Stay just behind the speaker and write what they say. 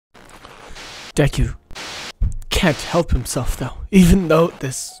Deku can't help himself, though. Even though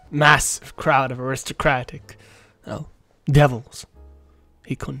this massive crowd of aristocratic, devils,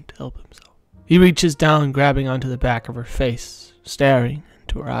 he couldn't help himself. He reaches down, grabbing onto the back of her face, staring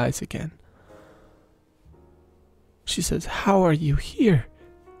into her eyes again. She says, "How are you here?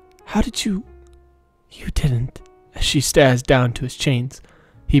 How did you... You didn't." As she stares down to his chains,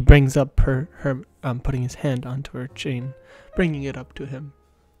 he brings up putting his hand onto her chain, bringing it up to him,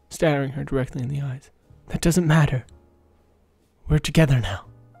 staring her directly in the eyes. "That doesn't matter. We're together now."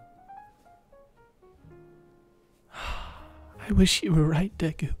 "I wish you were right,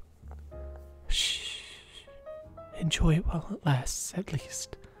 Deku. Shh. Enjoy it while it lasts, at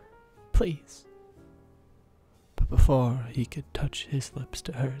least. Please." But before he could touch his lips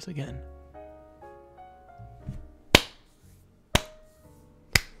to hers again,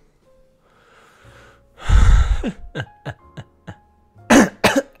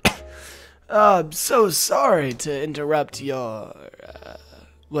 I'm so sorry to interrupt your,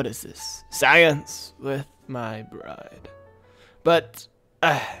 what is this, science with my bride. But,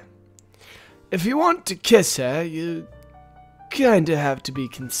 if you want to kiss her, you kinda have to be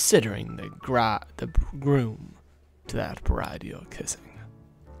considering the groom to that bride you're kissing.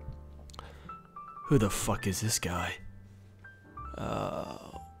 Who the fuck is this guy?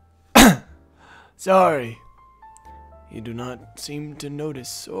 Sorry. You do not seem to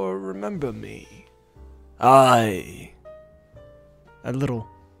notice or remember me. A little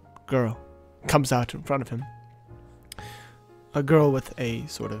girl comes out in front of him. A girl with a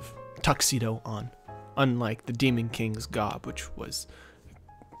sort of tuxedo on, unlike the Demon King's garb, which was,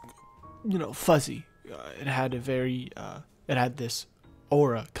 fuzzy. It had it had this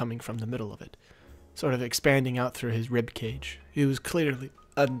aura coming from the middle of it, sort of expanding out through his rib cage. He was clearly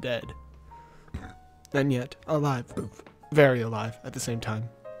undead, and yet alive, very alive at the same time.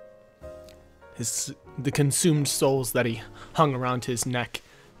 The consumed souls that he hung around his neck,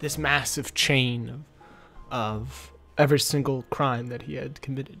 this massive chain of every single crime that he had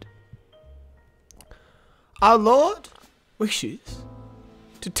committed. "Our Lord wishes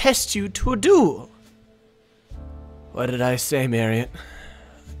to test you to a duel." What did I say, Marriott?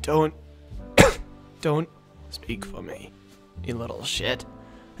 Don't speak for me, you little shit.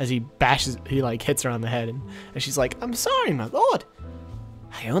 As he hits her on the head, and she's like, "I'm sorry, my lord.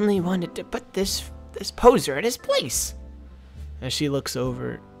 I only wanted to put this poser in his place." As she looks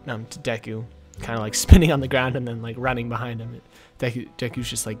over to Deku, kind of spinning on the ground and then running behind him. Deku's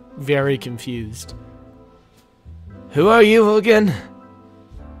just very confused. "Who are you again?"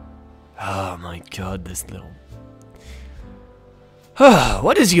 Oh my god, this little...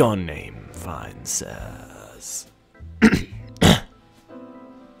 What is your name, fine sirs?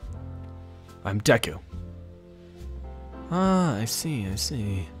 I'm Deku. Ah, I see.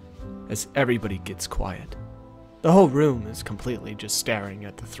 As everybody gets quiet. The whole room is completely just staring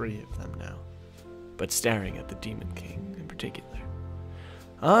at the three of them now. But staring at the Demon King in particular.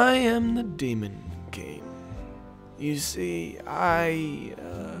 I am the Demon King. You see, I'm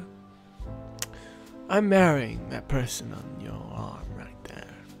marrying that person on your arm right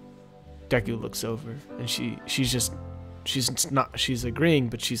there. Deku looks over, and she's agreeing,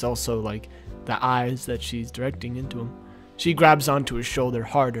 but she's also the eyes that she's directing into him. She grabs onto his shoulder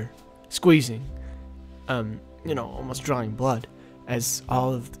harder, squeezing, almost drawing blood, as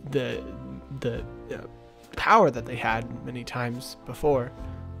all of the power that they had many times before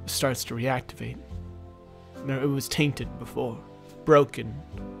starts to reactivate. It was tainted before, broken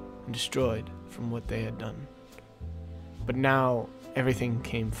and destroyed from what they had done. But now everything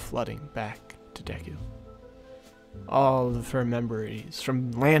came flooding back to Deku. All of her memories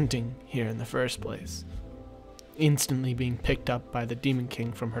from landing here in the first place, instantly being picked up by the Demon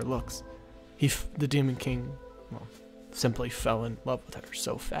King from her looks. The Demon King, simply fell in love with her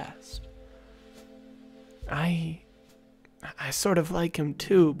so fast. I sort of like him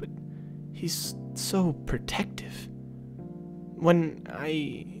too, but he's so protective. When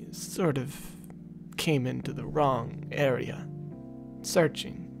I sort of came into the wrong area,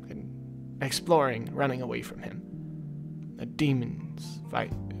 searching and exploring, running away from him, the demons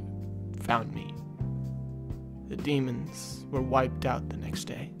found me. The demons were wiped out the next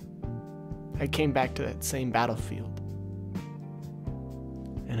day. I came back to that same battlefield.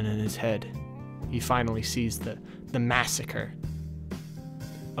 And in his head, he finally sees the massacre.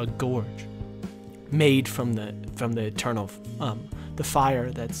 A gorge made from the eternal the fire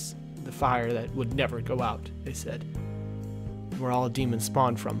that would never go out, they said. Where all demons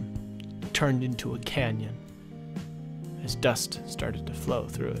spawned from, turned into a canyon. As dust started to flow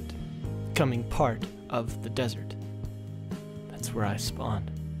through it, becoming part of the desert. That's where I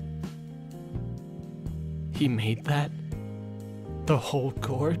spawned. He made that? The whole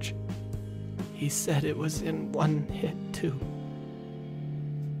gorge? He said it was in one hit, too.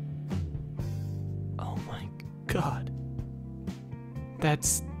 Oh my god.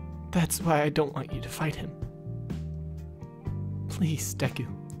 That's why I don't want you to fight him. Please, Deku.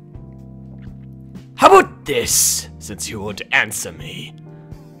 How about this, since you won't answer me?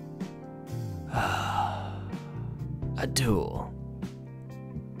 A duel.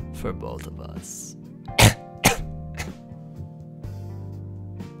 For both of us.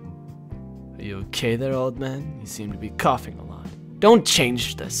 Are you okay there, old man? You seem to be coughing a lot. Don't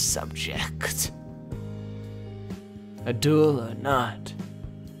change the subject. A duel or not?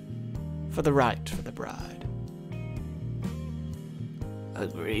 For the right for the bride.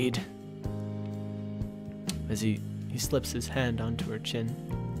 Agreed. As he slips his hand onto her chin,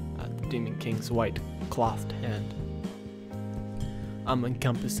 the Demon King's white clothed hand.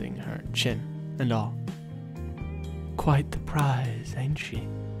 Encompassing her chin and all. Quite the prize, ain't she?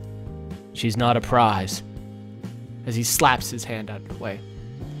 She's not a prize. As he slaps his hand out of the way.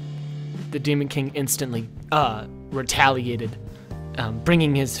 The Demon King instantly retaliated,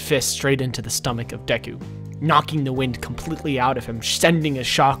 bringing his fist straight into the stomach of Deku, knocking the wind completely out of him, sending a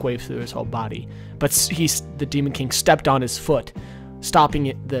shockwave through his whole body. But the Demon King stepped on his foot,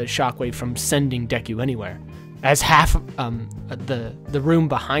 stopping the shockwave from sending Deku anywhere. As half the room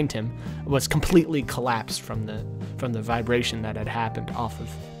behind him was completely collapsed from the vibration that had happened off of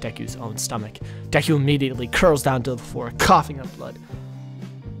Deku's own stomach. Deku immediately curls down to the floor, coughing up blood.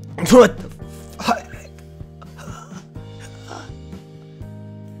 What the fuck?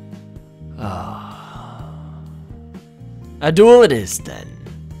 A duel it is, then.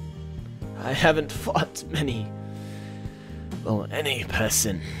 I haven't fought any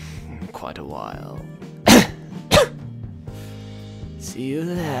person in quite a while. See you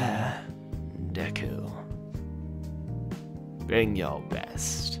there, Deku. Bring your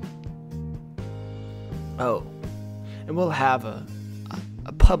best. Oh, and we'll have a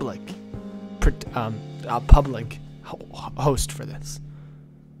public host for this.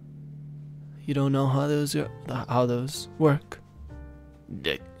 You don't know how those work?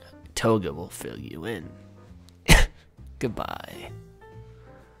 Toga will fill you in. Goodbye.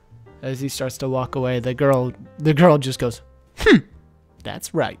 As he starts to walk away, the girl just goes,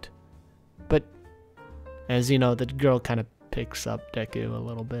 that's right. But as you know, the girl kind of picks up Deku a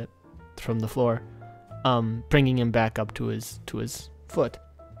little bit from the floor, bringing him back up to his foot,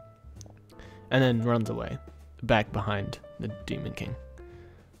 and then runs away, back behind the Demon King.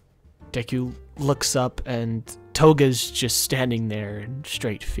 Deku looks up, and Toga's just standing there in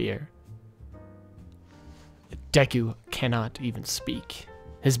straight fear. Deku cannot even speak.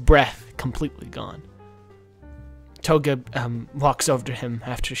 His breath completely gone. Toga walks over to him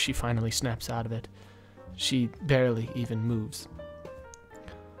after she finally snaps out of it. She barely even moves.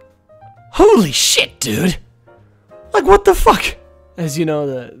 Holy shit, dude! Like, what the fuck? As you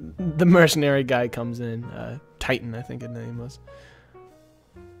know, the mercenary guy comes in. Titan, I think his name was.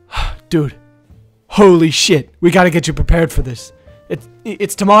 Dude, holy shit. We gotta get you prepared for this.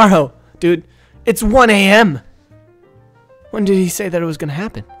 It's tomorrow, dude. It's 1 a.m. When did he say that it was gonna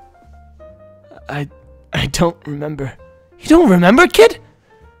happen? I don't remember. You don't remember, kid?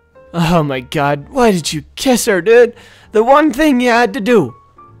 Oh my god, why did you kiss her, dude? The one thing you had to do.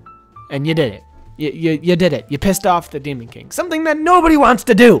 And you did it. You did it. You pissed off the Demon King. Something that nobody wants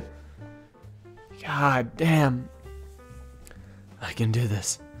to do. God damn. I can do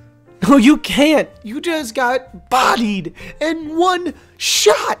this. No, you can't. You just got bodied in one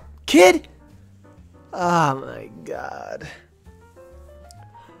shot, kid. Oh my god.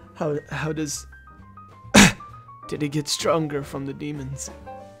 How does... Did he get stronger from the demons?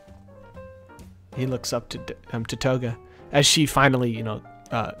 He looks up to Toga as she finally,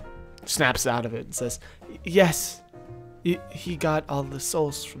 snaps out of it and says, yes, he got all the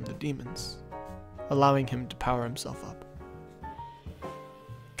souls from the demons, allowing him to power himself up.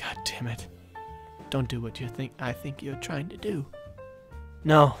 God damn it. Don't do what I think you're trying to do.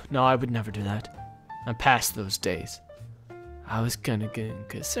 No, I would never do that. I'm past those days. I was gonna get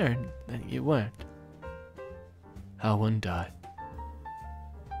concerned that you weren't. How wouldn't I?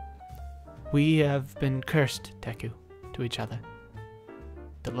 We have been cursed, Deku, to each other.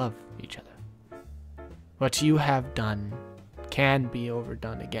 To love each other. What you have done can be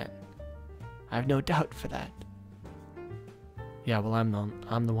overdone again. I have no doubt for that. Yeah, well,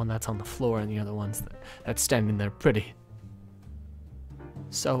 I'm the one that's on the floor, and you're the ones that's standing there pretty.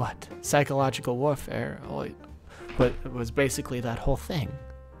 So what? Psychological warfare was basically that whole thing.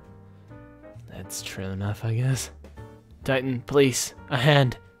 That's true enough, I guess. Titan, please, a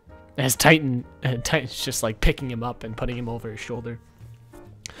hand. As Titan's just like picking him up and putting him over his shoulder.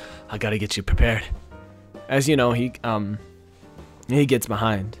 I gotta get you prepared. As you know, he gets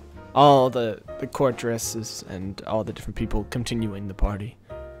behind all the court dresses and all the different people continuing the party.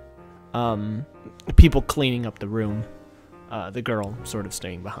 People cleaning up the room. The girl sort of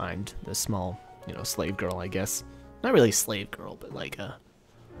staying behind. The small, slave girl, I guess. Not really slave girl, but like a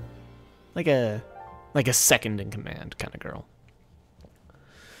second in command kind of girl.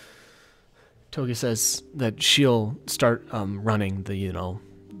 Toga says that she'll start running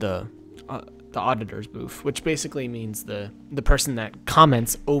the auditor's booth, which basically means the person that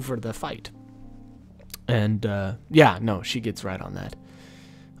comments over the fight. And yeah, no, she gets right on that.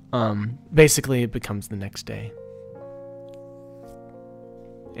 Basically, it becomes the next day.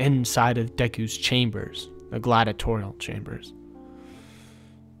 Inside of Deku's chambers, the gladiatorial chambers,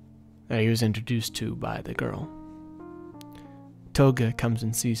 that he was introduced to by the girl. Toga comes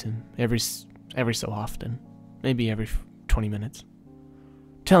and sees him every so often, maybe every 20 minutes,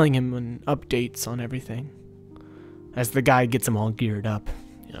 telling him updates on everything. As the guy gets him all geared up,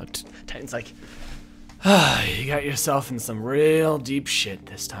 Titan's like, you got yourself in some real deep shit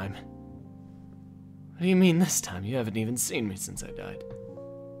this time. What do you mean this time? You haven't even seen me since I died.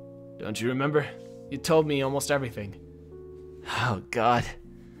 Don't you remember? You told me almost everything. Oh, God.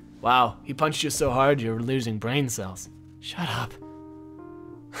 Wow, he punched you so hard you were losing brain cells. Shut up.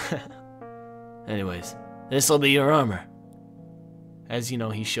 Anyways, this'll be your armor. As,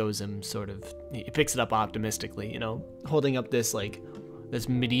 he shows him he picks it up optimistically, holding up this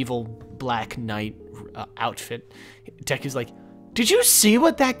medieval black knight outfit. Deku's like, did you see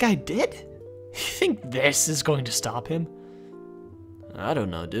what that guy did? You think this is going to stop him? I don't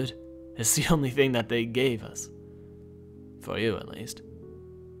know, dude. It's the only thing that they gave us. For you, at least.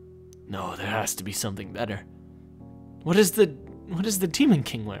 No, there has to be something better. What is the Demon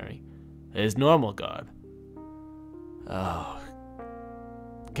King wearing? His normal garb. Oh.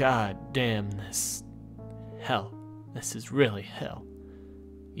 God damn this. Hell. This is really hell.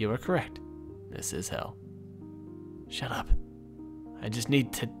 You are correct. This is hell. Shut up. I just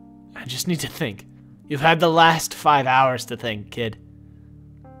need to think. You've had the last 5 hours to think, kid.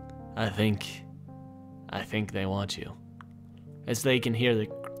 I think they want you. As they can hear the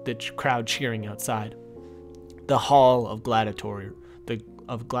crowd cheering outside. The hall of gladiators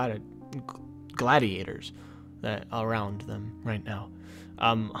that around them right now.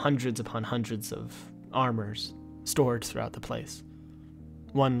 Hundreds upon hundreds of armors stored throughout the place.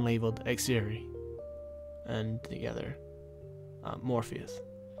 One labeled Exiri, and the other Morpheus.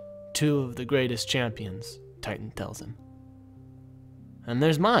 Two of the greatest champions, Titan tells him. And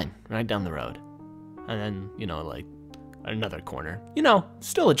there's mine, right down the road. And then, another corner.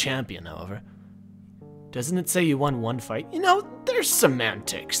 Still a champion, however. Doesn't it say you won one fight? There's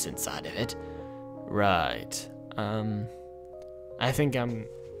semantics inside of it. Right. I think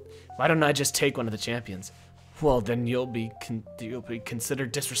why don't I just take one of the champions? Well, then you'll be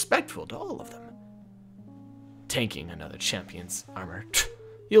considered disrespectful to all of them. Taking another champion's armor.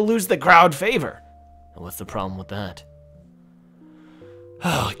 You'll lose the crowd favor. And what's the problem with that?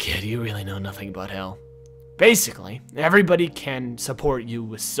 Oh, kid, you really know nothing about hell. Basically, everybody can support you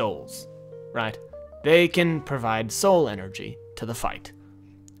with souls, right? They can provide soul energy to the fight.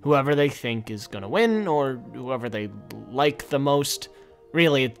 Whoever they think is gonna win, or whoever they like the most,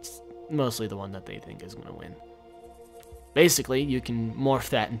 really it's mostly the one that they think is gonna win. Basically, you can morph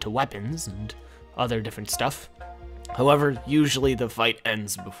that into weapons and other different stuff. However, usually the fight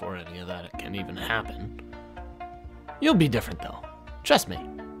ends before any of that can even happen. You'll be different though. Trust me.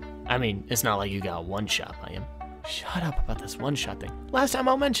 I mean, it's not like you got one shot by him. Shut up about this one shot thing. Last time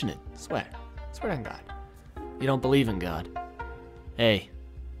I'll mention it. Swear. Swear on God. You don't believe in God. Hey,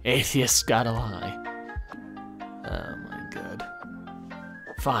 atheists gotta lie. Oh my God.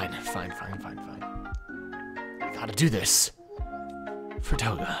 Fine. I gotta do this. For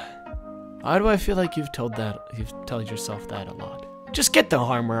Toga. Why do I feel like you've told yourself that a lot? Just get the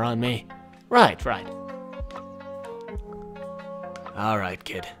armor on me. Right. Alright,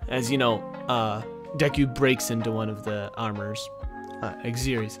 kid. As you know, Deku breaks into one of the armors,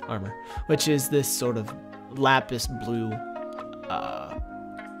 Exiri's armor, which is this sort of lapis blue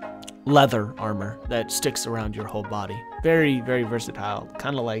leather armor that sticks around your whole body. Very, very versatile.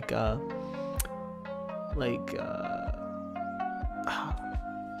 Kind of like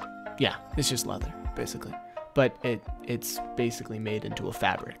yeah, it's just leather, basically. But it's basically made into a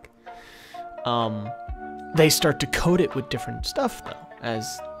fabric. They start to coat it with different stuff, though,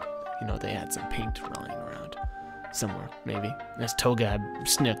 as, they had some paint rolling around somewhere, maybe. As Toga had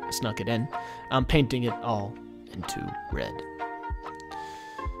snuck it in, painting it all into red.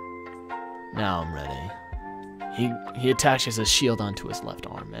 Now I'm ready. He attaches a shield onto his left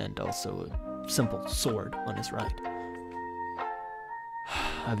arm and also a simple sword on his right.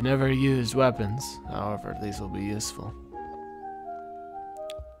 I've never used weapons, however, these will be useful.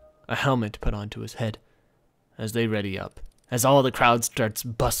 A helmet put onto his head as they ready up. As all the crowd starts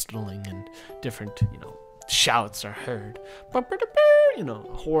bustling and different, shouts are heard.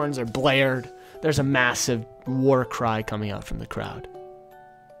 Horns are blared. There's a massive war cry coming out from the crowd.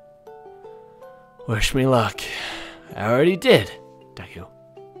 Wish me luck. I already did, Deku.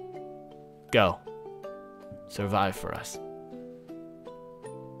 Go. Survive for us.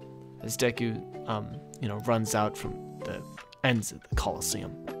 As Deku, runs out from the ends of the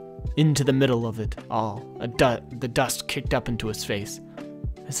Colosseum, into the middle of it all, the dust kicked up into his face.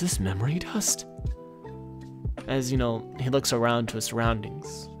 Is this memory dust? As, he looks around to his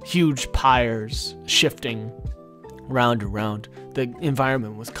surroundings. Huge pyres shifting round and round. The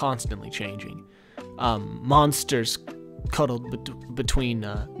environment was constantly changing. Monsters cuddled between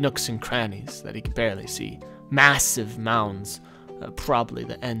nooks and crannies that he could barely see. Massive mounds, probably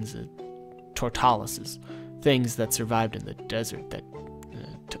the ends of Tortalases, things that survived in the desert that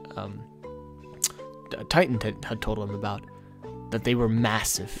Titan had told him about, that they were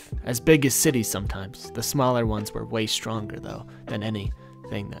massive, as big as cities sometimes. The smaller ones were way stronger, though, than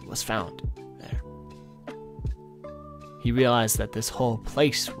anything that was found there. He realized that this whole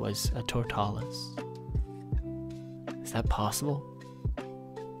place was a Tortalas. Is that possible?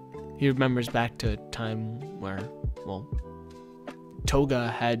 He remembers back to a time where,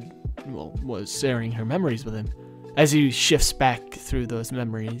 Toga was sharing her memories with him. As he shifts back through those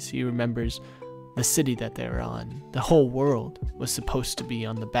memories, he remembers the city that they were on. The whole world was supposed to be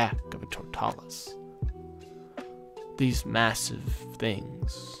on the back of a Tortalas. These massive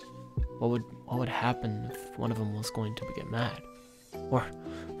things. What would happen if one of them was going to get mad? Or,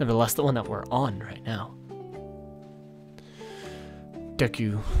 nevertheless, the one that we're on right now.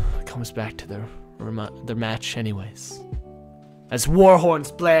 Deku comes back to their match anyways. As war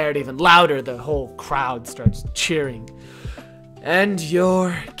horns blared even louder, the whole crowd starts cheering. And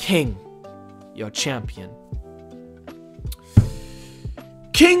your king, your champion,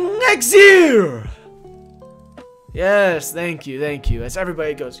 King Exir! Yes, thank you. As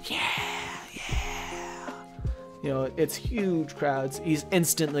everybody goes, yeah. It's huge crowds. He's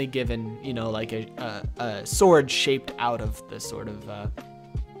instantly given, like a sword shaped out of the sort of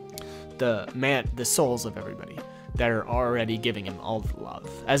the souls of everybody that are already giving him all the love.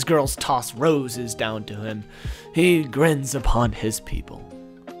 As girls toss roses down to him, he grins upon his people.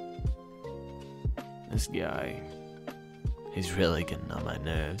 This guy, he's really getting on my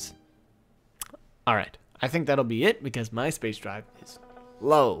nerves. Alright, I think that'll be it because my space drive is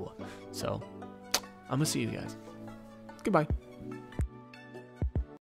low. So, I'm gonna see you guys. Goodbye.